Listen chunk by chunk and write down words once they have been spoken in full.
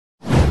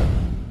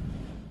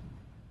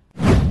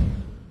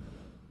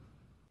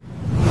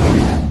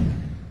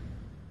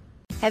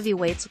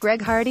Heavyweights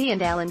Greg Hardy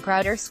and Alan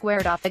Crowder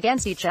squared off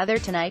against each other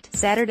tonight,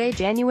 Saturday,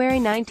 January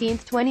 19,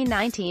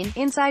 2019,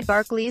 inside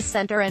Barclays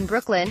Center in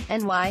Brooklyn,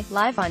 NY,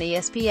 live on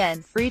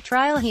ESPN. Free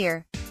trial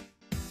here.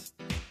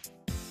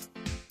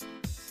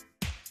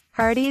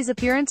 Hardy's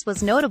appearance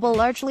was notable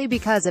largely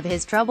because of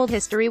his troubled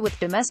history with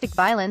domestic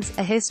violence,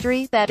 a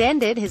history that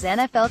ended his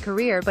NFL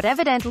career but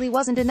evidently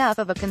wasn't enough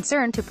of a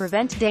concern to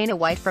prevent Dana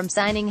White from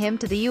signing him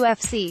to the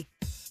UFC.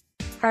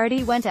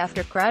 Hardy went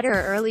after Crowder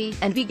early,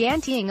 and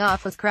began teeing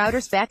off with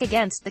Crowder's back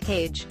against the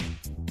cage.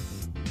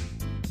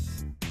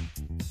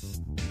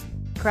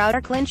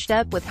 Crowder clinched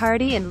up with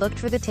Hardy and looked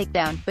for the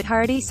takedown, but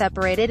Hardy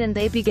separated and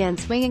they began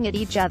swinging at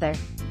each other.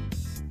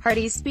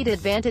 Hardy's speed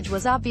advantage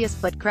was obvious,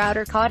 but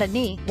Crowder caught a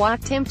knee,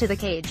 walked him to the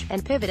cage,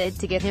 and pivoted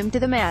to get him to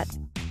the mat.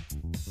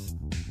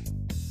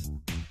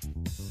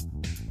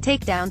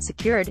 Takedown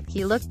secured,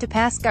 he looked to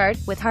pass guard,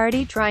 with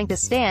Hardy trying to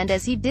stand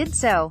as he did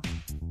so.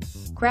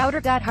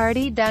 Crowder got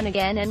Hardy down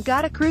again and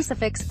got a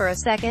crucifix for a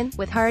second,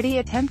 with Hardy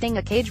attempting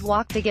a cage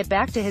walk to get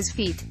back to his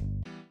feet.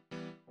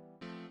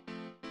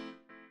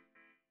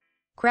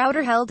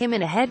 Crowder held him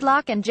in a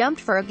headlock and jumped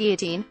for a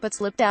guillotine, but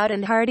slipped out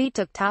and Hardy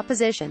took top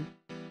position.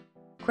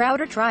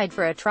 Crowder tried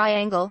for a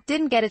triangle,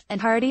 didn't get it, and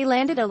Hardy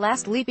landed a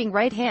last leaping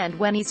right hand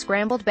when he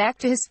scrambled back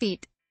to his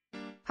feet.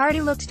 Hardy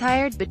looked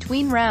tired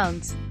between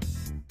rounds.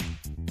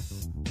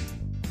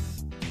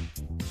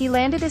 He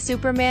landed a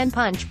Superman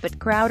punch, but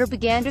Crowder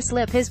began to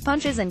slip his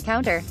punches and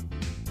counter.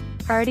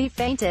 Hardy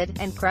feinted,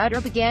 and Crowder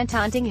began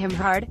taunting him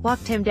hard,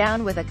 walked him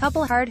down with a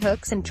couple hard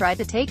hooks and tried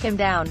to take him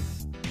down.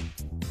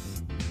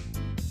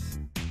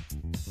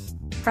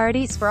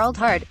 Hardy sprawled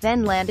hard,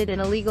 then landed an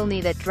illegal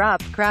knee that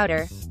dropped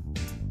Crowder.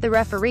 The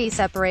referee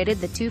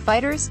separated the two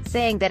fighters,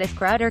 saying that if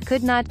Crowder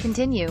could not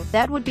continue,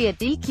 that would be a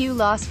DQ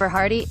loss for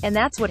Hardy, and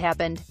that's what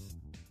happened.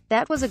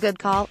 That was a good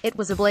call. It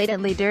was a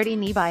blatantly dirty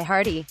knee by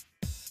Hardy.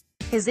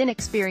 His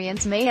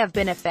inexperience may have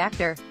been a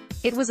factor.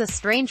 It was a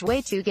strange way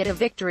to get a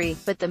victory,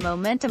 but the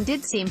momentum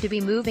did seem to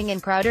be moving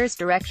in Crowder's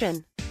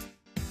direction.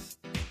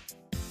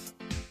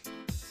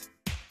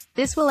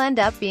 This will end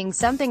up being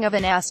something of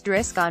an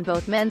asterisk on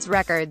both men's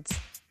records.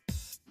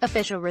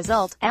 Official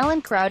result: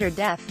 Alan Crowder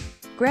death.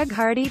 Greg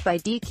Hardy by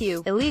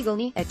DQ, illegal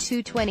knee, at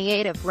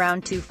 2:28 of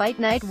Round 2 Fight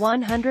Night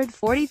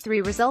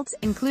 143 results,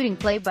 including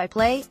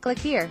play-by-play. Click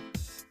here.